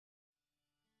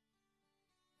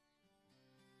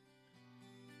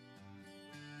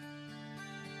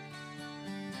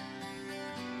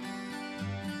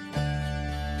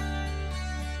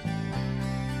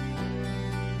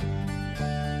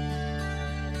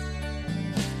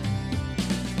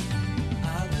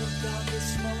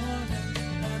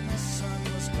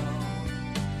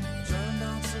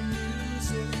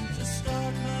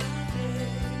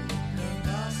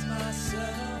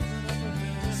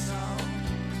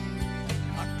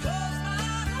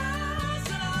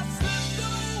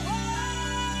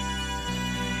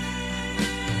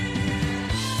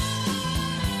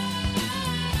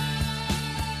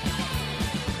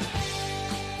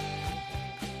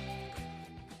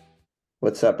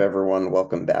What's up, everyone?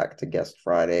 Welcome back to Guest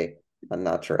Friday, a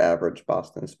Not Your Average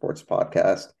Boston Sports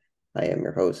Podcast. I am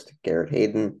your host, Garrett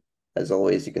Hayden. As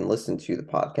always, you can listen to the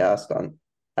podcast on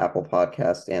Apple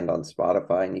Podcasts and on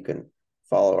Spotify, and you can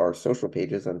follow our social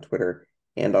pages on Twitter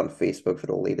and on Facebook for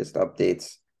the latest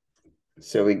updates.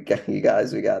 So we got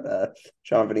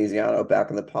Sean Veneziano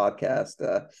back on the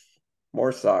podcast.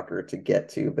 More soccer to get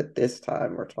to, but this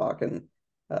time we're talking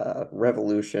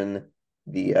Revolution.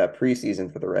 The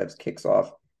preseason for the Revs kicks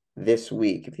off this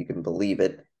week, if you can believe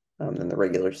it. Then the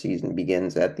regular season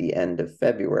begins at the end of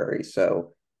February.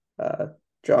 So,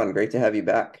 John, great to have you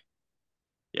back.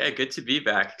 Yeah, good to be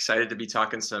back. Excited to be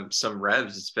talking some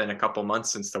Revs. It's been a couple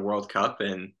months since the World Cup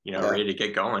and Yeah, ready to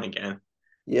get going again.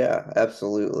 yeah,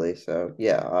 absolutely. So,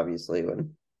 yeah, obviously,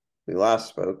 when we last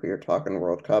spoke, we were talking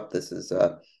World Cup. This is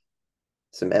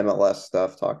some MLS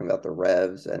stuff, talking about the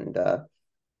Revs, and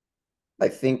I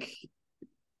think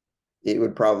it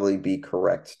would probably be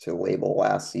correct to label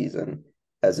last season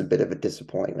as a bit of a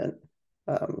disappointment.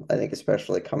 I think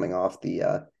especially coming off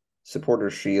the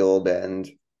Supporters Shield and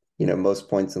most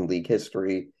points in league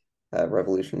history,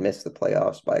 Revolution missed the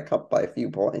playoffs by a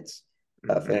few points.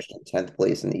 Hmm. Finished in 10th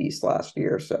place in the East last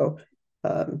year. So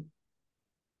um,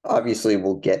 obviously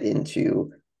we'll get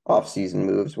into off-season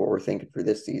moves, what we're thinking for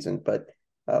this season, but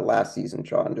last season,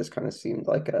 John, just kind of seemed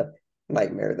like a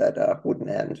nightmare that wouldn't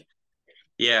end.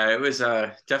 Yeah, it was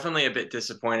definitely a bit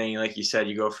disappointing. Like you said,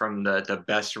 you go from the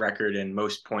best record and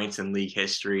most points in league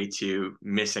history to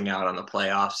missing out on the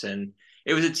playoffs. And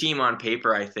it was a team on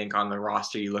paper, I think, on the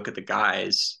roster. You look at the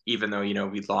guys, even though,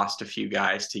 we lost a few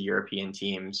guys to European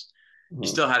teams, you Mhm.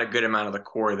 still had a good amount of the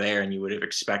core there, and you would have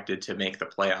expected to make the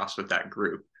playoffs with that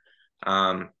group.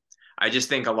 Um, I just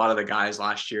think a lot of the guys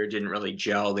last year didn't really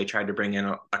gel. They tried to bring in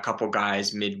a couple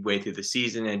guys midway through the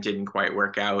season and it didn't quite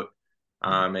work out.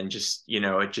 And just,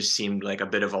 it just seemed like a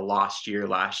bit of a lost year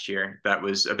last year. That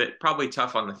was a bit probably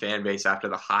tough on the fan base after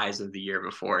the highs of the year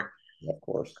before, Of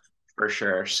course. for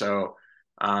sure. So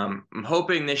I'm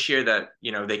hoping this year that,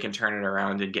 they can turn it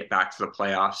around and get back to the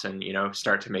playoffs and,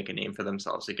 start to make a name for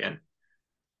themselves again.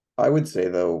 I would say,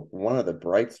 though, one of the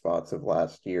bright spots of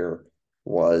last year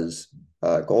was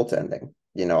goaltending.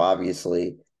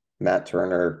 Obviously, Matt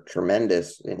Turner,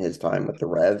 tremendous in his time with the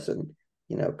Revs, and,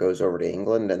 goes over to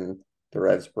England, and the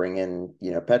Revs bring in,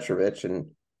 Petrovic,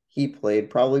 and he played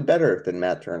probably better than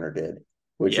Matt Turner did,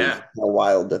 which is Yeah,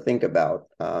 wild to think about.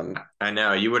 I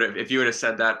know you would have if you would have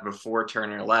said that before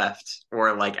Turner left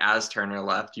or like as Turner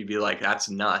left, you'd be like, that's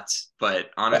nuts. But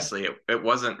Yeah. honestly, it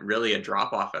wasn't really a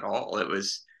drop off at all. It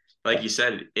was like you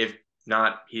said, if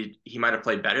not, he might have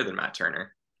played better than Matt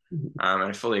Turner. And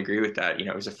I fully agree with that. He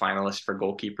was a finalist for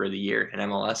goalkeeper of the year in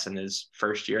MLS in his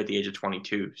first year at the age of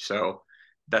 22. So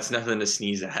that's nothing to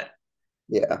sneeze at.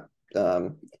 Yeah.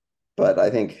 Um, but I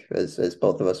think, as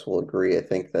both of us will agree, I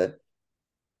think that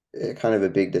kind of a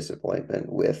big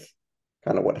disappointment with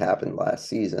kind of what happened last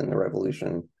season. The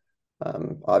Revolution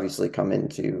obviously come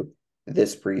into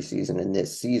this preseason and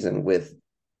this season with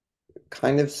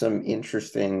kind of some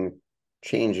interesting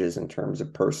changes in terms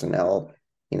of personnel.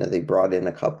 They brought in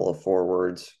a couple of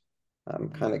forwards. I'm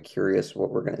kind of curious what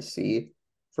we're going to see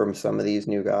from some of these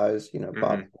new guys.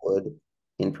 Bobby Hmm. Wood,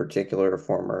 in particular, a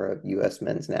former U.S.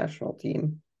 men's national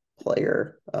team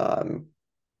player.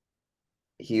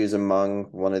 He was among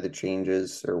one of the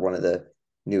changes or one of the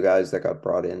new guys that got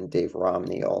brought in. Dave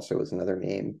Romney also was another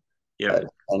name, Yep.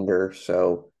 defender.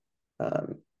 So,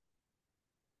 um,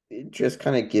 just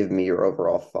kind of give me your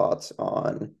overall thoughts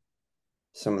on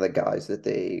some of the guys that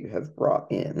they have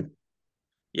brought in.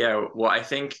 Yeah. Well, I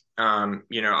think,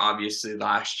 obviously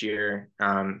last year,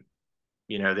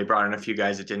 they brought in a few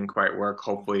guys that didn't quite work.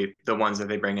 Hopefully, the ones that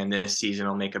they bring in this season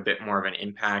will make a bit more of an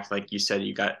impact. Like you said,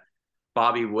 you got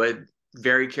Bobby Wood.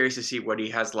 Very curious to see what he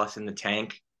has left in the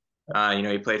tank.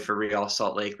 He played for Real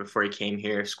Salt Lake before he came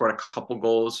here, scored a couple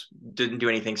goals, didn't do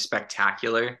anything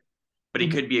spectacular, but he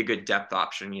Mhm. could be a good depth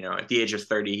option. At the age of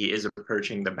 30, he is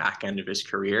approaching the back end of his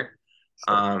career.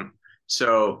 Sure. Um,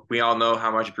 so we all know how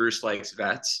much Bruce likes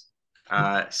vets.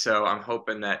 So I'm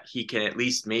hoping that he can at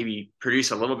least maybe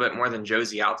produce a little bit more than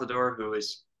Josie Altidore, who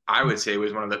is, I would say,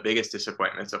 was one of the biggest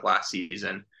disappointments of last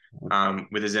season,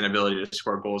 with his inability to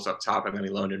score goals up top, and then we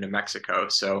loaned him to Mexico.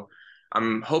 So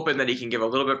I'm hoping that he can give a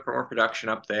little bit more production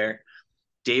up there.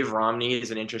 Dave Romney is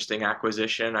an interesting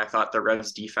acquisition. I thought the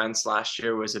Revs defense last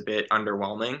year was a bit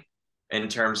underwhelming in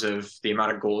terms of the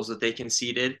amount of goals that they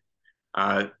conceded.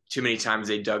 Too many times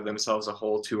they dug themselves a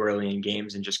hole too early in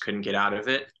games and just couldn't get out of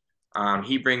it.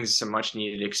 He brings some much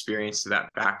needed experience to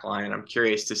that back line. I'm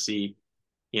curious to see,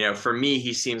 for me,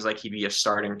 he seems like he'd be a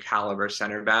starting caliber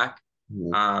center back.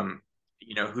 Mhm. Um,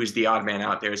 who's the odd man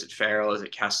out there? Is it Farrell? Is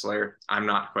it Kessler? I'm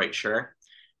not quite sure.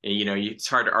 It's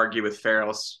hard to argue with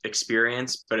Farrell's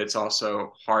experience, but it's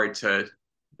also hard to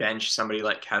bench somebody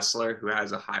like Kessler who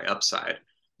has a high upside.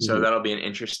 So Mhm. that'll be an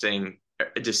interesting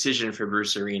decision for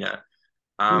Bruce Arena.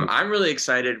 I'm really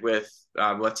excited with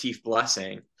Latif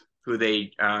Blessing, who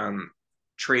they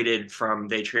traded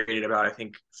about, I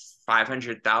think,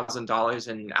 $500,000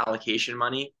 in allocation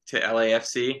money to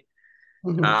LAFC,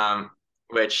 Mhm. um,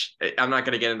 which I'm not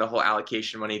going to get into the whole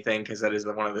allocation money thing because that is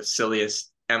one of the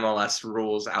silliest MLS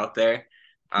rules out there.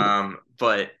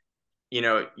 But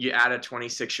you add a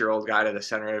 26-year-old guy to the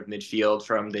center of midfield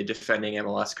from the defending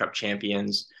MLS Cup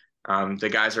champions. The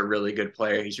guy's a really good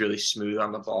player. He's really smooth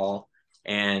on the ball.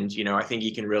 And, I think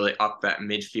he can really up that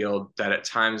midfield that at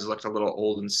times looked a little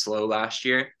old and slow last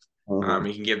year. Mhm.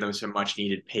 He can give them some much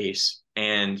needed pace.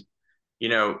 And, you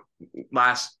know,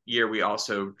 last year we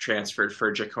also transferred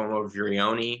for Giacomo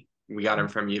Vrioni. We got him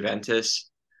from Juventus.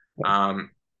 Um,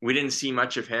 we didn't see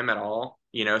much of him at all,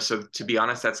 so to be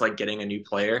honest, that's like getting a new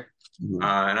player. Mhm.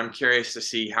 And I'm curious to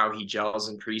see how he gels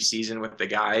in preseason with the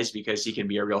guys because he can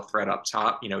be a real threat up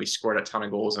top. He scored a ton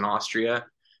of goals in Austria,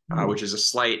 Mhm. which is a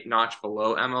slight notch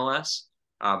below MLS,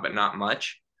 but not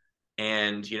much.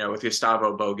 And, with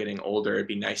Gustavo Bo getting older, it'd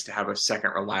be nice to have a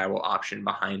second reliable option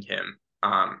behind him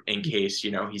in case,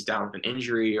 he's down with an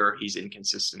injury or he's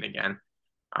inconsistent again.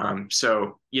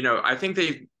 I think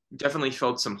they've definitely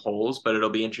filled some holes, but it'll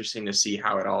be interesting to see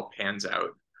how it all pans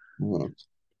out. Mhm.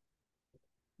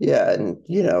 Yeah, and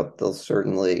they'll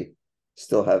certainly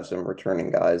still have some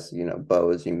returning guys.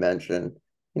 Bo, as you mentioned,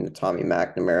 Tommy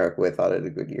McNamara, who I thought had a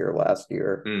good year last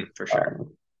year. For sure.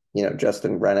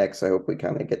 Justin Rennicks, I hope we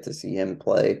kind of get to see him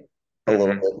play a little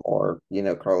Mm-hmm. bit more.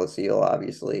 Carlos Eel,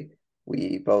 obviously,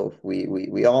 we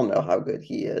all know how good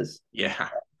he is. Yeah.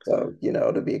 So,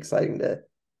 it'll be exciting to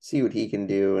see what he can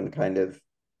do and kind of,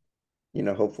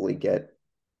 hopefully get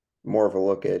more of a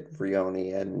look at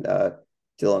Vrioni and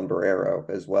Dylan Barrero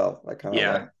as well.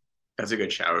 Yeah. That's a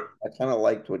good shout. I kind of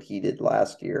liked what he did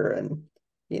last year, and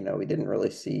we didn't really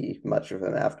see much of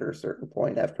him after a certain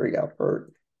point after he got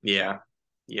hurt. Yeah.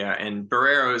 Yeah. And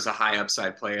Barrero is a high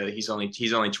upside player. He's only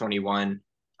 21.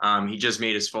 He just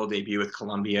made his full debut with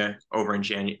Colombia over in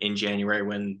January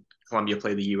when Colombia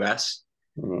played the US.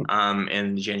 Mhm.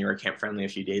 In the January camp friendly a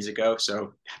few days ago.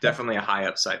 So definitely a high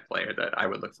upside player that I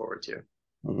would look forward to.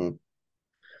 Mhm.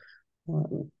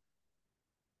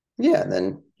 Yeah, and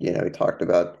then we talked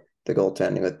about the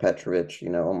goaltending with Petrovic.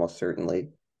 Almost certainly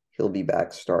he'll be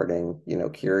back starting.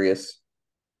 Curious,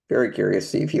 very curious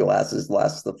to see if he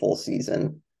lasts the full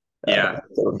season. Yeah,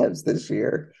 The Revs this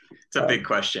year. it's a big Um,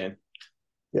 question.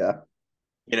 yeah,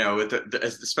 With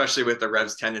especially with the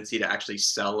Revs' tendency to actually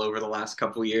sell over the last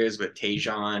couple of years with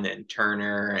Tejan and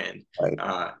Turner and right.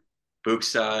 uh,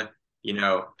 Buksa.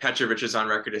 Petrovic is on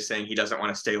record as saying he doesn't want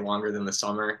to stay longer than the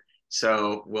summer.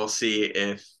 So we'll see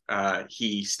if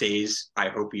he stays. I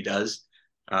hope he does,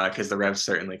 because the Revs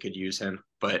certainly could use him.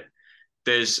 But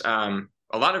there's a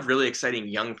lot of really exciting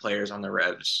young players on the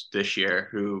Revs this year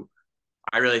who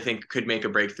I really think could make a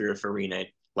breakthrough if Arena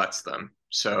lets them.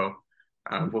 So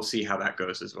we'll see how that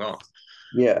goes as well.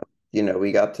 Yeah,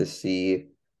 we got to see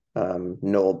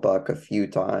Noel Buck a few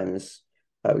times.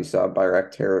 We saw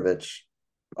Bayraktarovic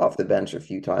off the bench a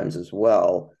few times as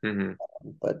well. Mm-hmm.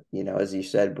 But as you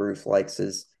said, Bruce likes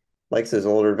his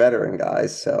older veteran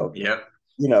guys. So Yep.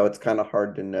 it's kind of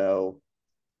hard to know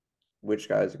which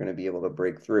guys are going to be able to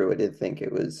break through. I did think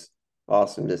it was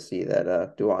awesome to see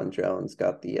that DeJuan Jones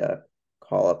got the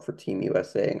call up for Team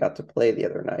USA and got to play the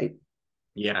other night.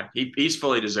 Yeah, he's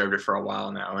fully deserved it for a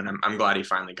while now, and I'm glad he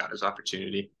finally got his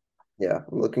opportunity. Yeah,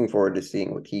 I'm looking forward to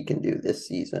seeing what he can do this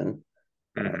season.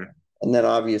 Uh, Mm-hmm. and then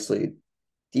obviously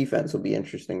defense will be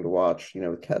interesting to watch,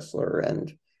 with Kessler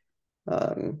and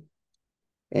um,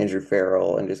 Andrew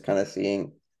Farrell and just kind of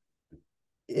seeing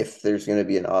if there's going to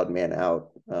be an odd man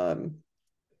out.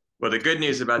 Well, the good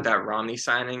news about that Romney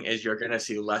signing is you're going to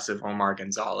see less of Omar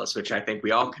Gonzalez, which I think we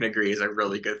all can agree is a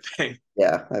really good thing.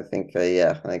 I think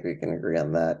we can agree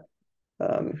on that.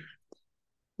 Um,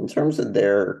 in terms of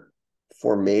their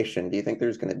formation, do you think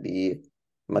there's going to be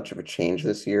much of a change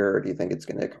this year, or do you think it's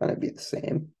going to kind of be the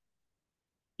same?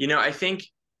 I think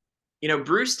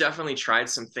Bruce definitely tried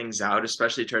some things out,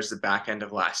 especially towards the back end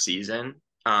of last season.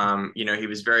 He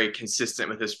was very consistent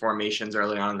with his formations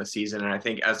early on in the season. And I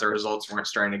think as the results weren't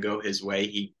starting to go his way,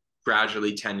 he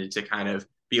gradually tended to kind of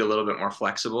be a little bit more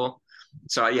flexible.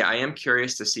 So, yeah, I am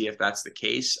curious to see if that's the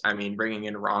case. I mean, bringing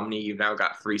in Romney, you've now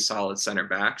got three solid center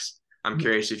backs. I'm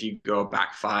curious if you go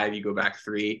back five, you go back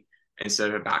three instead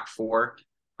of a back four.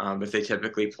 But they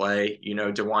typically play,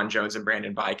 DeJuan Jones and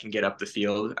Brandon Bye can get up the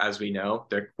field, as we know.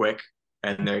 They're quick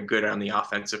and they're good on the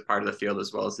offensive part of the field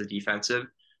as well as the defensive.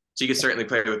 So you can certainly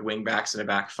play with wing backs and a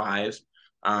back five.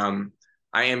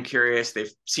 I am curious. They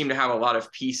seem to have a lot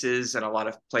of pieces and a lot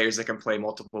of players that can play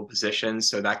multiple positions.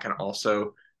 So that can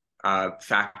also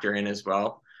factor in as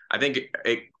well. I think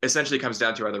it essentially comes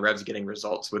down to, are the Revs getting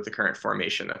results with the current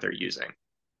formation that they're using?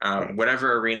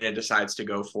 Whatever Arena decides to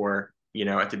go for,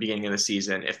 at the beginning of the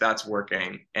season, if that's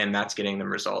working and that's getting them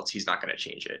results, he's not going to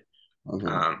change it.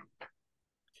 Mm-hmm.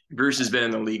 Bruce has been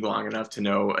in the league long enough to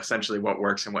know essentially what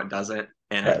works and what doesn't.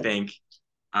 And right. I think,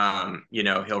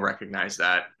 he'll recognize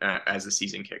that as the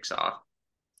season kicks off.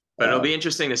 But it'll be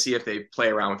interesting to see if they play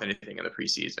around with anything in the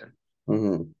preseason.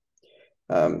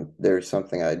 Mm-hmm. There's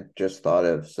something I just thought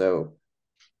of. So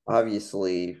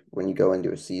obviously, when you go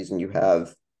into a season, you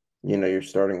have, your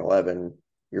starting 11,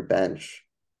 your bench.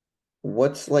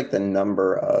 What's like the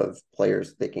number of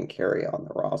players they can carry on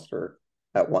the roster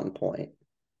at one point?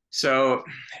 So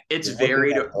it's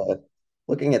varied.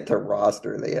 Looking at the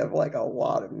roster, they have like a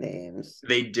lot of names.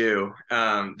 They do.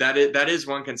 That is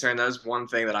one concern. That was one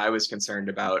thing that I was concerned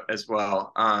about as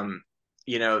well.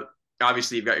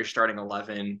 Obviously you've got your starting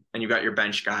 11 and you've got your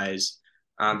bench guys.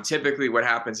 Typically what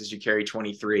happens is you carry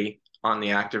 23 on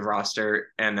the active roster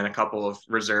and then a couple of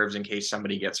reserves in case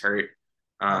somebody gets hurt.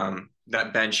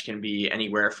 That bench can be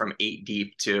anywhere from 8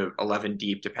 deep to 11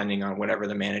 deep, depending on whatever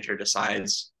the manager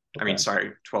decides. Okay.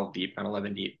 12 deep and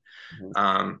 11 deep.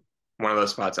 Mm-hmm. One of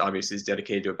those spots obviously is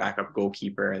dedicated to a backup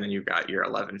goalkeeper, and then you've got your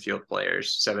 11 field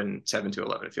players, 7 to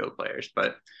 11 field players.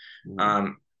 But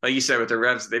like you said, with the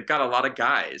Revs, they've got a lot of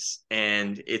guys,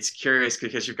 and it's curious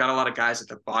because you've got a lot of guys at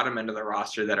the bottom end of the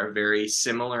roster that are very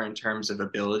similar in terms of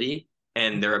ability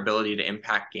and their ability to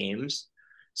impact games.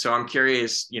 So I'm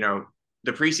curious,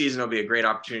 the preseason will be a great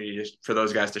opportunity for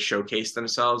those guys to showcase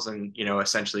themselves and,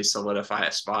 essentially solidify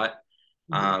a spot.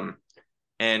 Mm-hmm.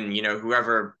 And,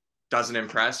 whoever doesn't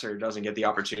impress or doesn't get the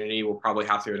opportunity will probably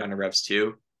have to go down to Revs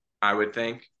 2, I would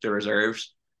think, the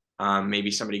reserves.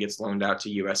 Maybe somebody gets loaned out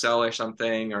to USL or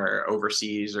something, or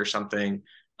overseas or something.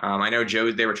 I know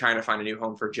they were trying to find a new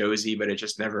home for Josie, but it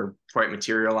just never quite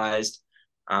materialized.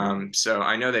 So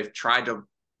I know they've tried to,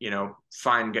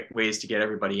 find ways to get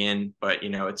everybody in, but,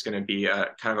 it's going to be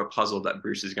a kind of a puzzle that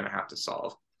Bruce is going to have to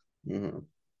solve. Mm-hmm.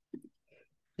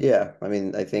 Yeah.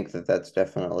 I think that's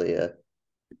definitely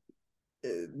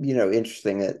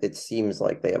interesting that it seems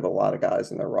like they have a lot of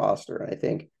guys in their roster. And I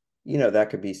think, that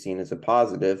could be seen as a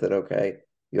positive that, okay,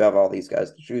 you have all these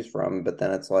guys to choose from, but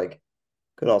then it's like,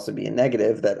 could also be a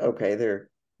negative that, okay, there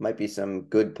might be some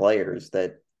good players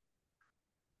that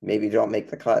maybe don't make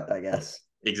the cut, I guess.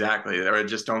 Exactly. Or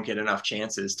just don't get enough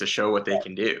chances to show what they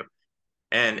can do.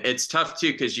 And it's tough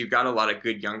too, because you've got a lot of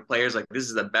good young players. Like, this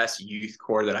is the best youth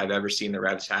core that I've ever seen the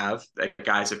Revs have. That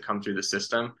guys have come through the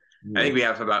system. Mm. I think we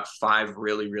have about 5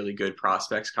 really, really good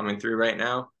prospects coming through right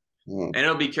now. Mm. And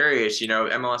it'll be curious,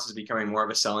 MLS is becoming more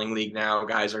of a selling league now.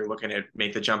 Guys are looking to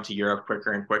make the jump to Europe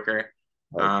quicker and quicker.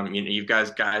 Right. You've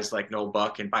got guys like Noel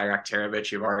Buck and Bayrak Terovic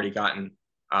who've already gotten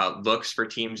looks for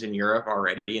teams in Europe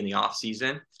already in the off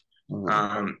season.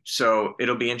 Mm-hmm. So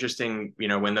it'll be interesting,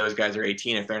 when those guys are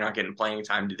 18, if they're not getting playing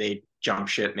time, do they jump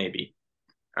ship maybe?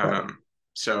 Right.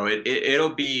 So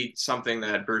it'll be something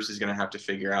that Bruce is going to have to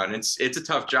figure out. And it's a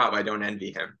tough job. I don't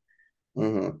envy him.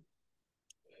 Mm-hmm.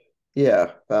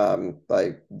 Yeah,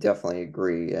 I definitely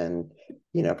agree. And,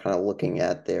 kind of looking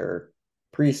at their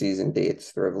preseason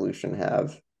dates, the Revolution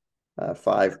have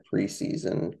 5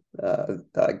 preseason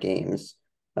games.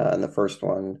 And the first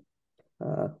one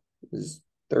is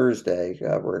Thursday.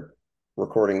 We're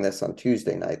recording this on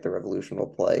Tuesday night. The Revolution will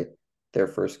play their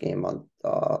first game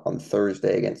on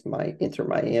Thursday against Inter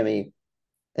Miami,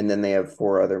 and then they have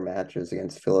 4 other matches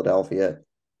against Philadelphia,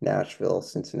 Nashville,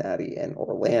 Cincinnati, and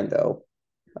Orlando.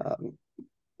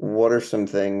 What are some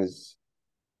things?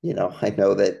 I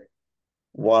know that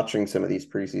watching some of these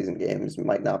preseason games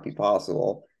might not be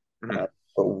possible, mm-hmm.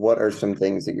 But what are some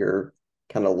things that you're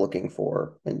kind of looking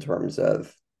for in terms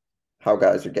of how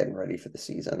guys are getting ready for the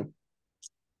season?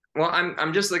 Well,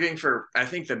 I'm just looking for, I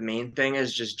think the main thing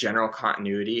is just general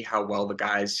continuity, how well the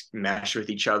guys mesh with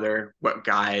each other, what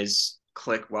guys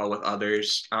click well with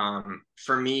others.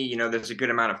 For me, there's a good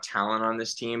amount of talent on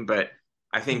this team, but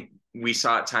I think we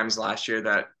saw at times last year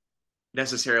that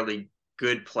necessarily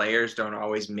good players don't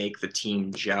always make the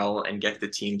team gel and get the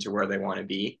team to where they want to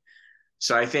be.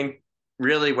 So I think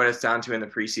really what it's down to in the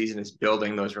preseason is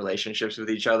building those relationships with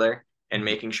each other and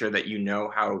making sure that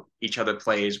how each other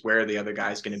plays, where the other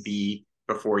guy's going to be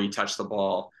before you touch the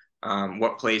ball.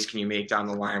 What plays can you make down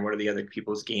the line? What are the other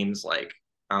people's games like?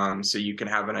 so you can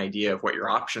have an idea of what your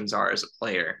options are as a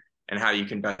player and how you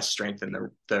can best strengthen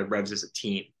the Revs as a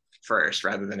team first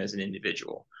rather than as an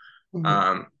individual. Mhm.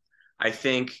 Um, I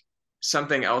think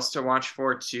something else to watch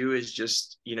for too is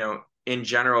just, in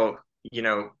general,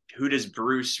 who does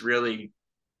Bruce really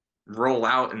roll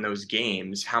out in those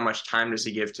games? How much time does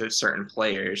he give to certain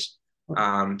players?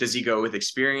 Does he go with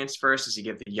experience first? Does he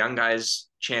give the young guys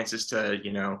chances to,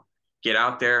 get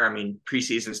out there? I mean,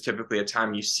 preseason is typically a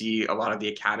time you see a lot of the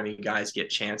academy guys get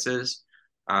chances.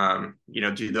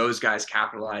 Do those guys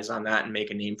capitalize on that and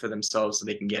make a name for themselves so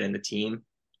they can get in the team?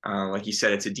 Like you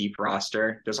said, it's a deep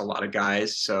roster. There's a lot of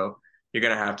guys, so you're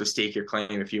going to have to stake your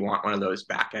claim if you want one of those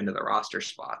back end of the roster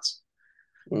spots.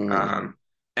 Mhm.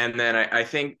 And then I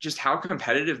think just how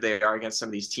competitive they are against some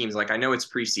of these teams. Like I know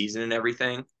it's preseason and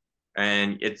everything,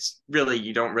 and it's really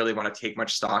you don't really want to take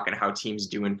much stock in how teams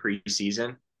do in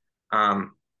preseason.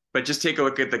 But just take a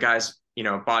look at the guys,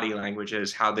 body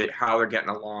languages, how they're getting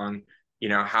along,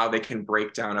 how they can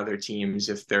break down other teams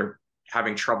if they're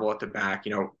having trouble at the back,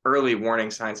 early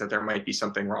warning signs that there might be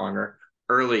something wrong or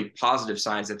early positive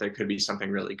signs that there could be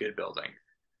something really good building.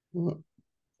 Mhm.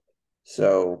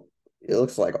 So it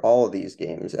looks like all of these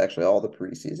games, actually all the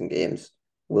preseason games,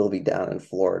 will be down in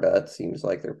Florida. It seems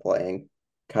like they're playing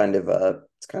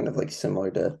it's kind of like similar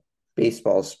to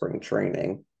baseball spring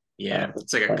training. Yeah,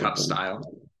 it's like a Playing cup style.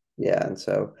 yeah, and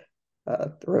so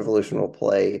the Revolution will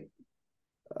play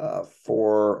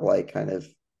four like kind of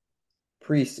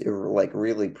like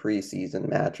really preseason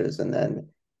matches, and then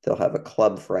they'll have a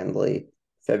club friendly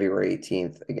February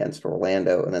 18th against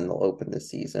Orlando, and then they'll open the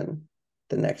season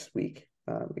the next week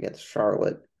against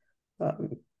Charlotte.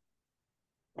 Um,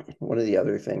 one of the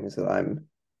other things that I'm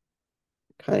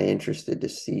kind of interested to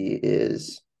see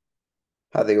is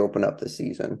how they open up the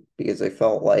season because I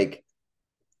felt like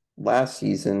last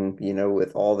season,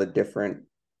 with all the different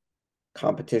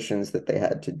competitions that they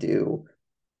had to do,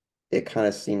 it kind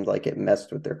of seemed like it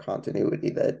messed with their continuity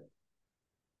that,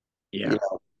 you Yeah.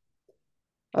 know,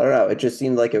 I don't know, it just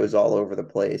seemed like it was all over the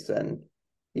place and,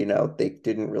 they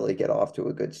didn't really get off to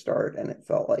a good start and it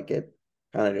felt like it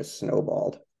kind of just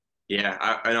snowballed. Yeah,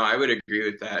 I know I would agree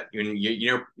with that.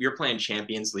 You're playing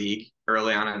Champions League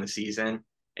early on in the season,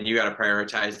 and you got to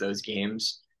prioritize those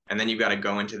games, and then you got to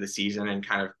go into the season and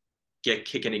kind of get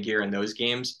kick into gear in those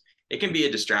games. It can be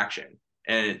a distraction,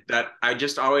 and that I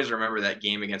just always remember that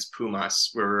game against Pumas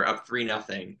where we were up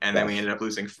 3-0, and then we Yes. ended up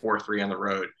losing 4-3 on the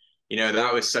road.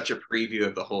 That was such a preview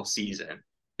of the whole season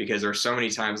because there were so many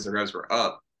times the Revs were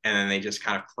up, and then they just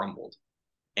kind of crumbled.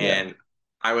 Yeah. And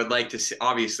I would like to see,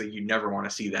 obviously, you never want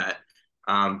to see that.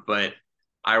 But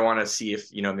I want to see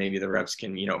if, maybe the Revs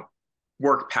can,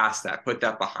 work past that, put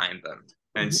that behind them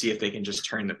and Mhm. see if they can just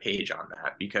turn the page on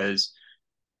that because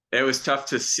it was tough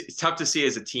to see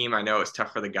as a team. I know it's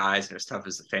tough for the guys and it's tough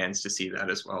as the fans to see that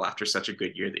as well after such a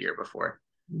good year the year before.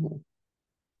 Mhm.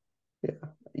 Yeah.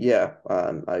 Yeah.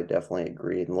 I definitely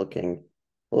agree. And looking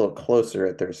a little closer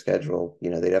at their schedule,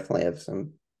 they definitely have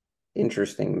some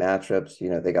interesting matchups.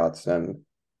 They got some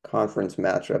conference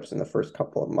matchups in the first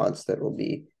couple of months that will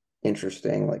be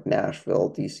interesting, like Nashville,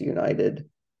 DC United,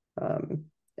 um,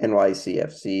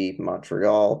 NYCFC,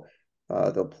 Montreal.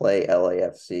 They'll play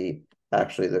LAFC,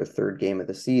 actually their third game of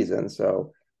the season.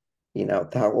 So,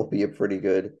 that will be a pretty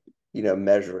good,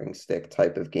 measuring stick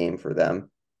type of game for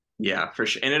them. Yeah, for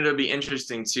sure. And it'll be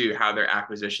interesting too how their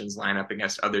acquisitions line up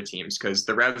against other teams because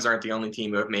the Revs aren't the only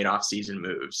team who have made off-season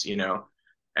moves.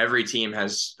 Every team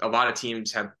has a lot of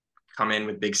teams have come in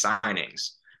with big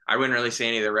signings. I wouldn't really say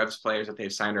any of the Revs players that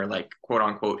they've signed are like quote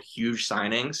unquote huge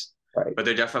signings, Right. but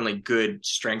they're definitely good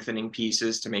strengthening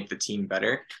pieces to make the team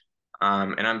better.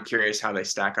 And I'm curious how they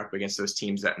stack up against those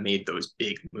teams that made those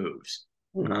big moves.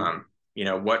 Mhm.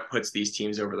 What puts these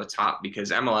teams over the top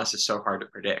because MLS is so hard to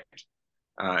predict.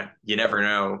 You never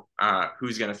know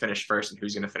who's going to finish first and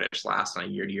who's going to finish last on a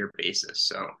year-to-year basis.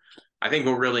 So I think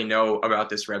we'll really know about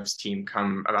this Revs team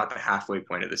come about the halfway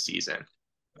point of the season.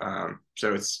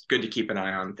 So it's good to keep an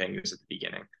eye on things at the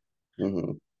beginning.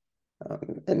 Mhm.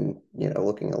 And,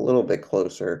 looking a little bit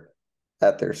closer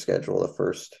at their schedule, the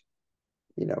first,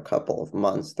 couple of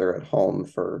months, they're at home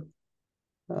for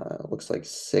looks like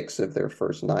six of their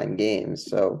first nine games.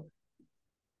 So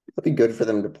it'll be good for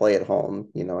them to play at home.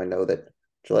 I know that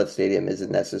Gillette Stadium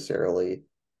isn't necessarily,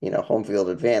 home field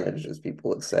advantage, as people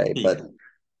would say, but,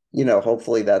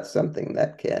 hopefully that's something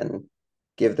that can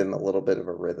give them a little bit of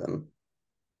a rhythm.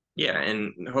 Yeah,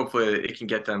 and hopefully it can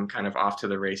get them kind of off to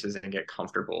the races and get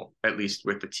comfortable, at least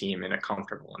with the team in a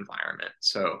comfortable environment.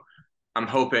 So I'm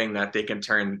hoping that they can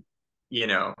turn, you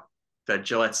know, the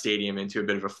Gillette Stadium into a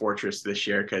bit of a fortress this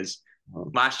year because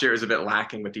Um, last year was a bit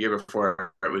lacking, but the year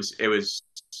before it was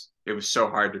it was so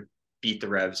hard to beat the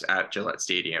Revs at Gillette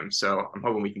Stadium. So I'm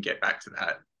hoping we can get back to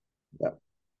that. Yeah.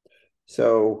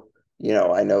 So,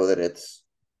 I know that it's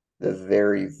the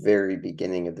very, very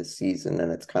beginning of the season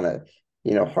and it's kind of,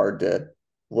 hard to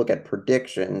look at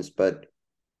predictions, but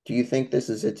do you think this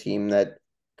is a team that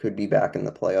could be back in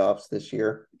the playoffs this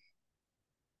year?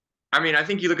 I mean, I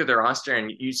think you look at their roster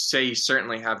and you say you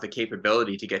certainly have the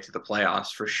capability to get to the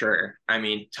playoffs for sure. I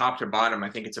mean, top to bottom, I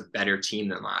think it's a better team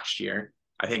than last year.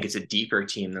 I think it's a deeper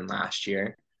team than last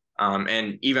year.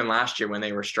 And even last year when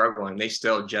they were struggling, they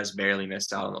still just barely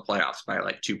missed out on the playoffs by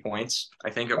like 2 points,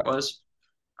 I think it was.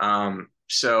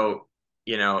 So,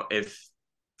 if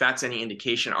that's any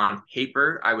indication on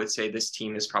paper, I would say this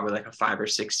team is probably like a 5 or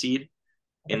 6 seed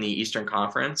in the Eastern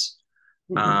Conference.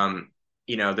 Mhm. Um,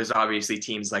 there's obviously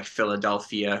teams like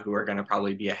Philadelphia who are going to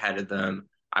probably be ahead of them.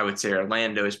 I would say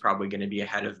Orlando is probably going to be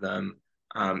ahead of them.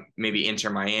 Maybe Inter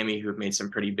Miami, who have made some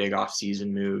pretty big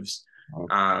offseason moves.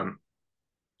 Um,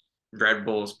 Red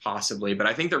Bulls possibly, but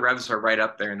I think the Revs are right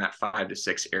up there in that 5 to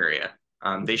 6 area.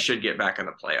 They should get back in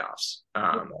the playoffs.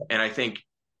 And I think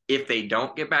if they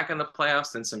don't get back in the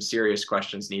playoffs, then some serious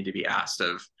questions need to be asked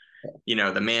of,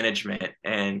 the management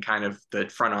and kind of the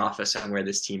front office on where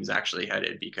this team's actually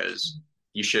headed, because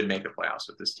you should make the playoffs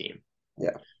with this team.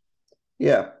 Yeah.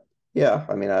 Yeah. Yeah.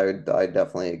 I mean, I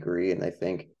definitely agree. And I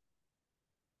think,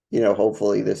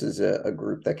 hopefully this is a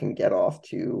group that can get off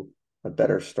to a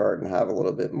better start and have a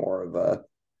little bit more of a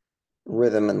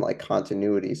rhythm and like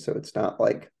continuity. So it's not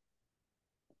like,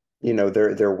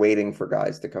 they're waiting for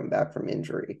guys to come back from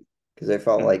injury. Because I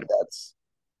felt like that's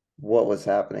what was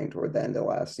happening toward the end of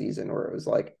last season, where it was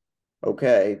like,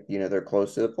 okay, they're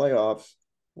close to the playoffs.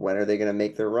 When are they going to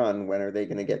make their run? When are they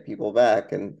going to get people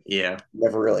back? And Yeah,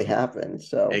 never really happened.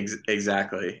 So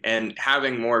exactly. And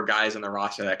having more guys on the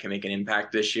roster that can make an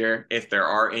impact this year, if there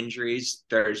are injuries,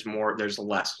 there's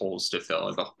less holes to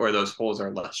fill, or those holes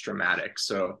are less dramatic.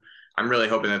 So I'm really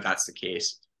hoping that that's the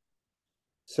case.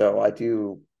 so I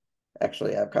do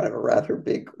actually have kind of a rather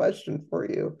big question for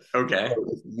you. Okay.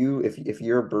 So if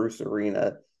you're Bruce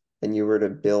Arena and you were to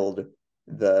build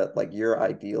the like your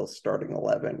ideal starting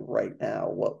 11 right now,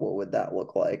 what would that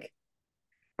look like?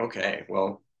 Okay.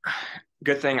 Well,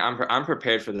 good thing I'm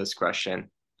prepared for this question.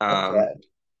 Um,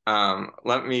 Okay.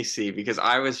 let me see, because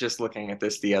I was just looking at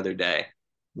this the other day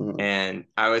Mhm. and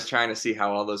I was trying to see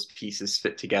how all those pieces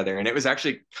fit together. And it was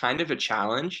actually kind of a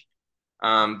challenge.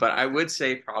 But I would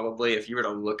say probably if you were to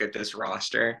look at this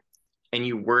roster and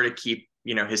you were to keep,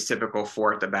 his typical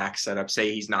four at the back setup,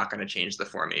 say he's not going to change the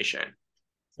formation.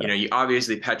 You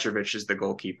obviously Petrovic is the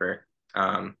goalkeeper.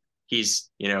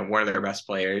 He's, one of their best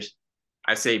players.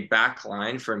 I say back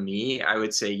line for me, I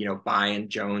would say, Bai and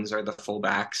Jones are the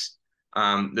fullbacks.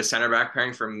 The center back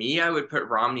pairing for me, I would put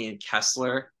Romney and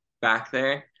Kessler back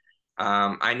there.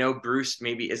 I know Bruce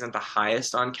maybe isn't the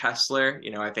highest on Kessler.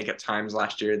 I think at times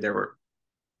last year there were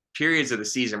periods of the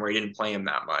season where he didn't play him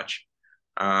that much.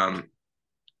 Um,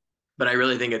 but I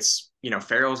really think it's,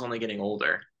 Farrell's only getting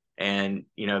older. And,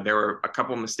 there were a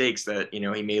couple of mistakes that, he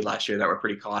made last year that were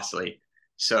pretty costly.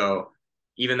 So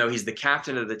even though he's the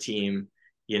captain of the team,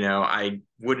 I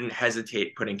wouldn't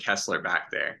hesitate putting Kessler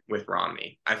back there with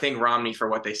Romney. I think Romney, for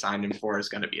what they signed him for, is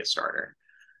going to be a starter.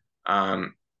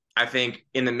 I think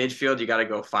in the midfield, you got to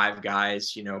go 5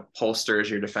 guys. Polster is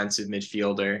your defensive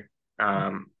midfielder.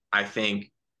 I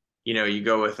think you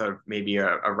go with maybe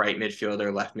a right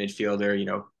midfielder, left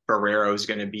midfielder. Barrero is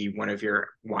going to be one of your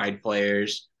wide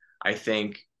players. I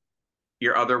think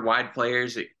your other wide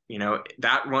players,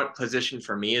 that one position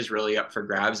for me is really up for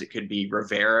grabs. It could be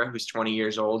Rivera, who's 20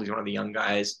 years old. He's one of the young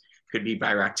guys. Could be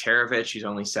Bayraktarovic, who's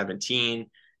only 17.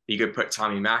 You could put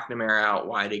Tommy McNamara out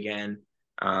wide again.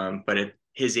 But at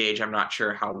his age, I'm not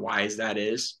sure how wise that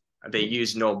is. They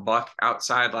used Noel Buck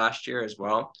outside last year as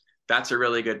well. That's a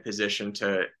really good position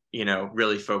to,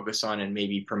 really focus on and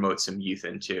maybe promote some youth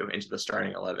into the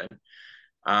starting 11.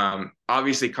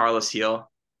 Obviously, Carlos Heel,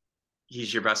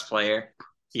 he's your best player.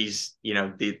 He's,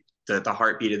 the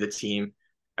heartbeat of the team.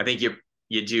 I think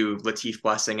you do Latif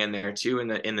Blessing in there too in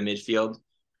the midfield.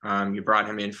 You brought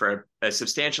him in for a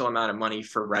substantial amount of money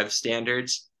for Rev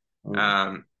standards.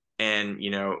 Mhm. And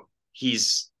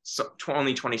he's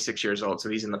only 26 years old, so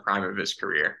he's in the prime of his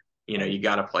career. You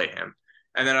got to play him.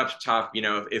 And then up top,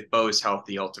 if Bo's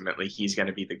healthy, ultimately he's going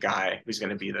to be the guy who's going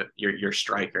to be your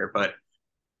striker. But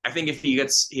I think if he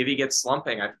gets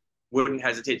slumping, I wouldn't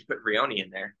hesitate to put Rioni in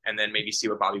there and then maybe see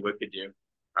what Bobby Wood could do.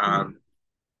 Mhm.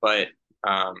 But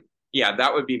yeah,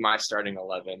 that would be my starting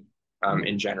 11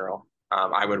 in general.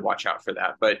 I would watch out for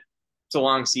that. But it's a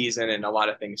long season and a lot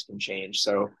of things can change.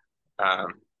 So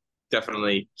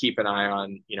definitely keep an eye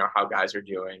on, how guys are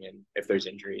doing and if there's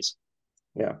injuries.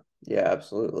 Yeah, yeah,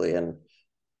 absolutely. And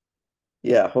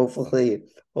yeah, hopefully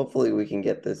we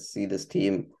can see this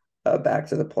team back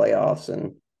to the playoffs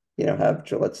and have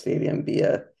Gillette Stadium be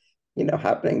a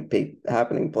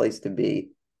happening place to be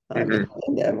Hmm.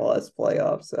 in the MLS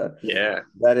playoffs. Yeah.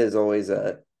 That is always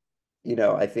I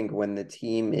think when the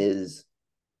team is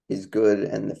good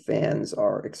and the fans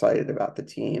are excited about the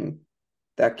team,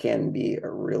 that can be a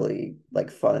really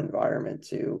like fun environment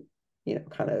to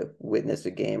kind of witness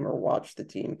a game or watch the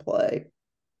team play.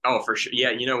 Oh, for sure.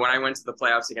 Yeah. When I went to the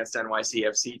playoffs against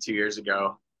NYCFC 2 years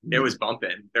ago, it was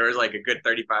bumping. There was like a good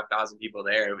 35,000 people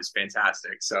there. It was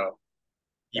fantastic. So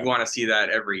you Yeah, want to see that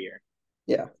every year.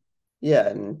 yeah, yeah,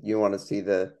 and you want to see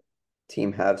the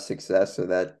team have success so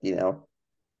that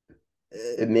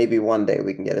maybe one day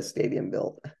we can get a stadium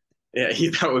built. Yeah.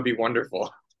 That would be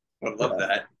wonderful. I would love Yeah.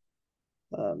 that.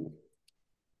 Um,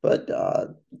 but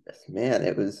man,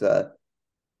 it was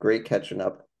great catching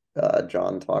up,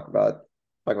 John. Talk about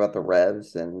the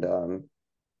Revs and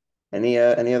any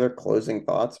other closing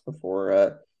thoughts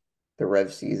before the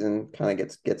Rev season kind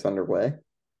of gets underway.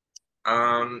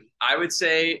 I would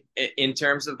say in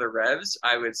terms of the Revs,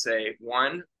 I would say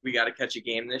one, we got to catch a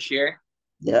game this year.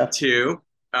 Yeah, Two,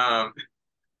 um,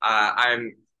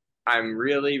 I'm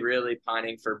really really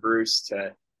pining for Bruce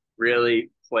to really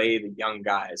play the young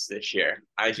guys this year.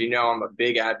 As you know, I'm a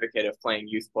big advocate of playing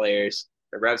youth players.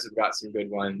 The Revs have got some good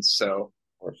ones, so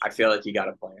of course. I feel like you got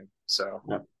to play them. So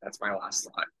Yeah. that's my last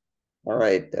thought. All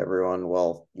right, everyone.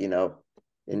 Well,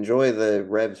 enjoy the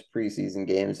Revs preseason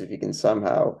games if you can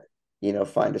somehow,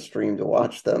 find a stream to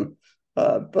watch them.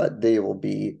 But they will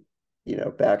be,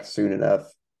 back soon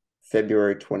enough.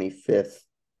 February 25th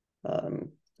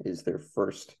is their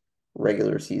first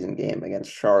regular season game against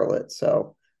Charlotte.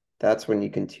 So that's when you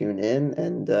can tune in.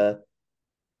 And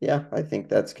yeah, I think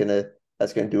that's gonna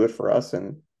do it for us.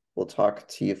 And we'll talk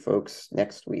to you folks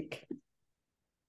next week.